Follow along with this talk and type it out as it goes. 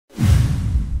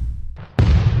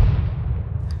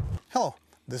Hello,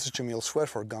 this is Jamil Sweat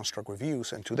for Gunstruck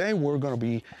Reviews, and today we're going to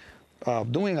be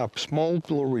doing a small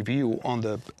little review on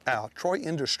the Troy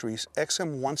Industries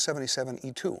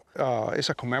XM177E2. It's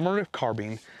a commemorative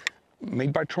carbine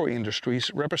made by Troy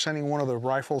Industries, representing one of the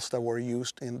rifles that were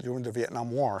used during the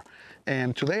Vietnam War.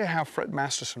 And today I have Fred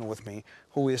Masterson with me,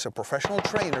 who is a professional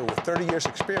trainer with 30 years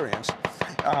experience.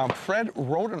 Fred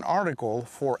wrote an article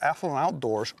for Affluent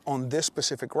Outdoors on this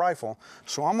specific rifle,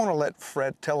 so I'm going to let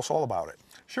Fred tell us all about it.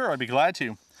 Sure, I'd be glad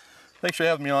to. Thanks for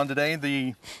having me on today.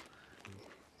 The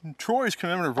Troy's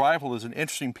commemorative rifle is an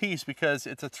interesting piece because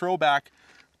it's a throwback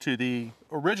to the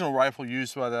original rifle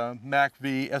used by the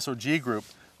MAC-V SOG group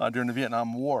during the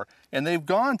Vietnam War. And they've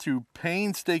gone through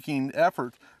painstaking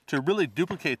effort to really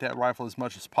duplicate that rifle as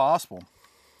much as possible.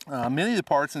 Many of the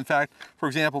parts, in fact, for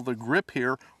example, the grip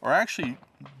here, are actually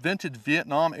vintage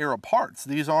Vietnam era parts.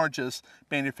 These aren't just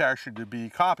manufactured to be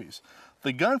copies.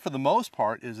 The gun, for the most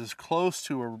part, is as close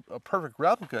to a perfect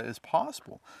replica as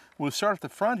possible. We'll start at the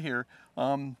front here.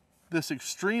 This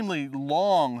extremely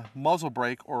long muzzle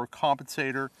brake or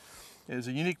compensator is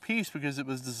a unique piece because it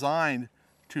was designed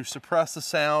to suppress the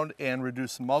sound and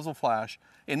reduce the muzzle flash.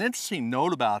 An interesting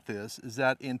note about this is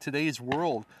that in today's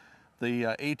world,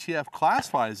 the ATF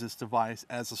classifies this device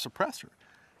as a suppressor.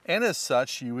 And as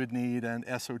such, you would need an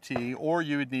SOT or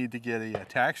you would need to get a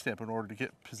tax stamp in order to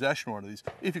get possession of one of these,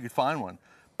 if you could find one.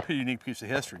 Pretty unique piece of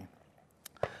history.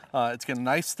 It's got a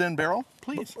nice thin barrel,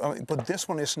 please. But this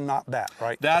one is not that,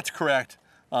 right? That's correct.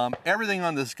 Everything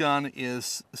on this gun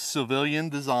is civilian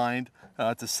designed.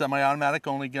 It's a semi-automatic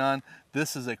only gun.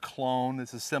 This is a clone.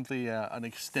 This is simply an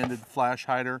extended flash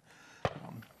hider.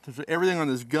 Everything on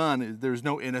this gun, there's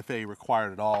no NFA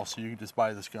required at all, so you can just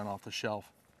buy this gun off the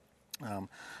shelf.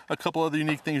 A couple other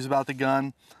unique things about the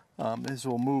gun. As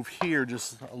we'll move here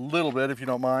just a little bit, if you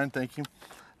don't mind. Thank you.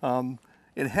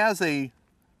 It has a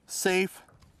safe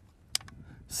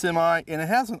semi, and it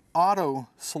has an auto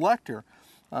selector.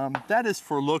 That is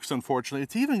for looks, unfortunately.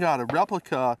 It's even got a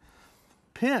replica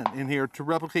pin in here to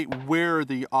replicate where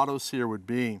the auto sear would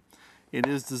be. It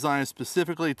is designed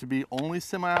specifically to be only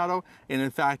semi-auto, and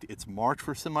in fact, it's marked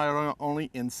for semi-auto only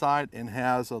inside and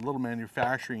has a little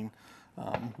manufacturing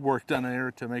work done in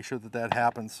there to make sure that that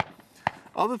happens.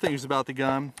 Other things about the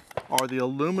gun are the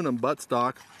aluminum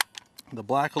buttstock, the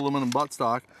black aluminum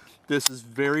buttstock. This is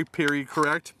very period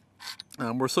correct.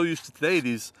 We're so used to today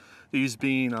these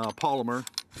being polymer,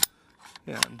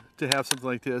 and to have something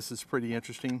like this is pretty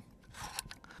interesting.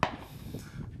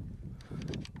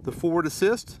 The forward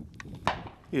assist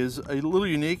is a little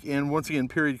unique, and once again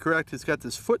period correct. It's got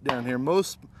this foot down here.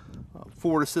 Most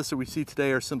forward assists that we see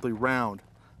today are simply round.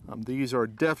 These are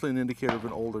definitely an indicator of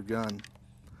an older gun.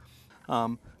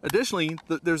 Additionally,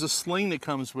 there's a sling that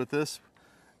comes with this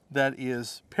that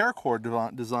is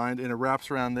paracord designed, and it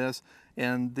wraps around this,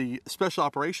 and the special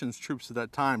operations troops at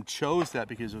that time chose that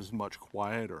because it was much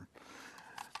quieter.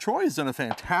 Troy has done a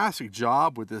fantastic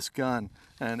job with this gun,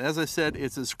 and as I said,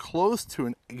 it's as close to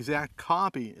an exact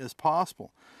copy as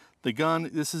possible. The gun,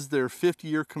 this is their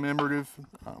 50-year commemorative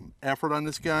effort on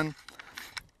this gun,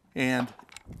 and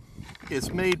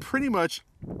it's made pretty much,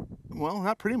 well,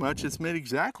 not pretty much, it's made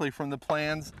exactly from the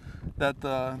plans that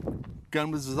the gun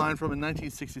was designed from in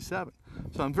 1967.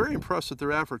 So I'm very impressed with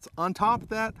their efforts. On top of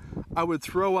that, I would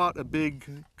throw out a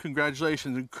big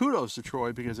congratulations and kudos to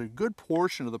Troy, because a good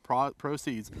portion of the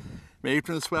proceeds made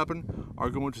from this weapon are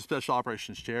going to special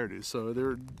operations charities. So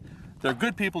they're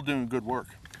good people doing good work.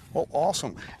 Well,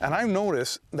 awesome. And I've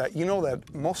noticed that, you know,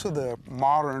 that most of the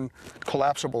modern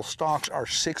collapsible stocks are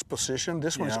 6 position.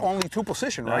 This one is only 2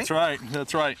 position, right? That's right.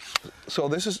 That's right. So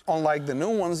this is unlike the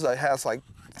new ones that has like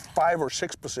 5 or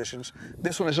 6 positions.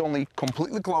 This one is only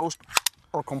completely closed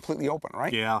or completely open,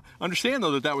 right? Yeah. Understand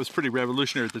though that that was pretty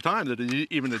revolutionary at the time, that it's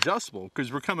even adjustable,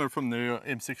 because we're coming from the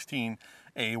M16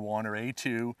 A1 or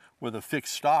A2 with a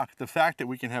fixed stock. The fact that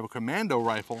we can have a commando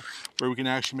rifle where we can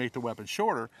actually make the weapon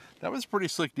shorter, that was a pretty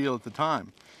slick deal at the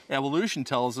time. Evolution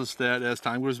tells us that as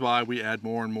time goes by, we add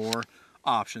more and more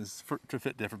options to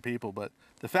fit different people, but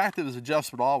the fact that it was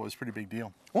adjustable at all was a pretty big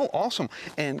deal. Well, awesome.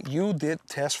 And you did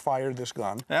test fire this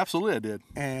gun. Absolutely, I did.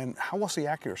 And how was the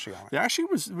accuracy on it? It actually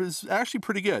was actually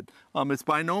pretty good. It's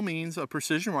by no means a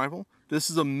precision rifle. This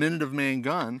is a minute of man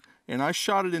gun, and I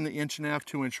shot it in the 1.5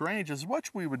 to 2-inch range, as what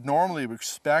we would normally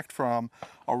expect from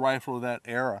a rifle of that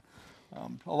era.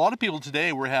 A lot of people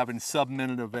today were having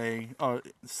sub-minute of angle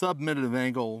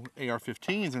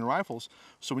AR-15s and rifles.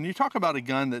 So when you talk about a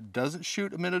gun that doesn't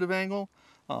shoot a minute of angle,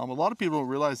 A lot of people don't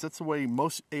realize that's the way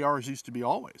most ARs used to be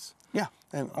always. Yeah,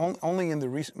 and only in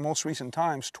the most recent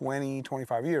times, 20,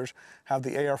 25 years, have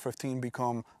the AR-15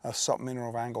 become a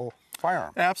sub-millimeter angle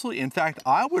firearm. Absolutely. In fact,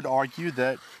 I would argue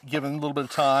that given a little bit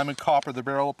of time and copper the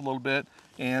barrel up a little bit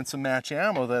and some match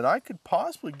ammo, that I could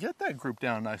possibly get that group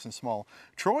down nice and small.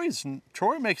 Troy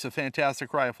makes a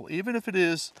fantastic rifle. Even if it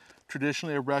is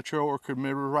traditionally a retro or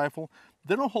commemorative rifle,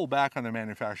 they don't hold back on their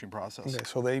manufacturing process. Okay,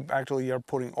 so they actually are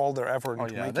putting all their effort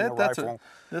into making a rifle.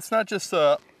 That's not just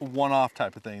a one-off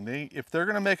type of thing. If they're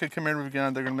going to make a commemorative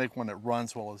gun, they're going to make one that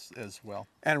runs well as well.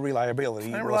 And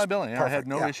reliability. And reliability. I had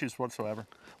no issues whatsoever.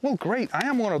 Well, great. I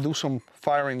am going to do some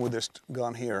firing with this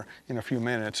gun here in a few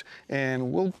minutes,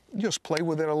 and we'll just play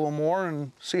with it a little more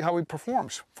and see how it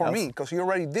performs for me, because you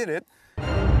already did it.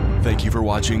 Thank you for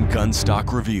watching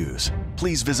Gunstock Reviews.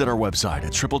 Please visit our website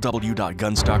at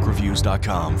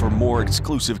www.gunstockreviews.com for more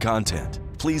exclusive content.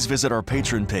 Please visit our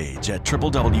Patreon page at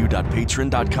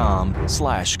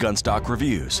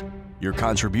www.patreon.com/gunstockreviews. Your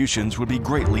contributions would be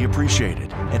greatly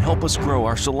appreciated and help us grow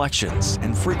our selections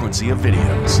and frequency of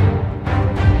videos.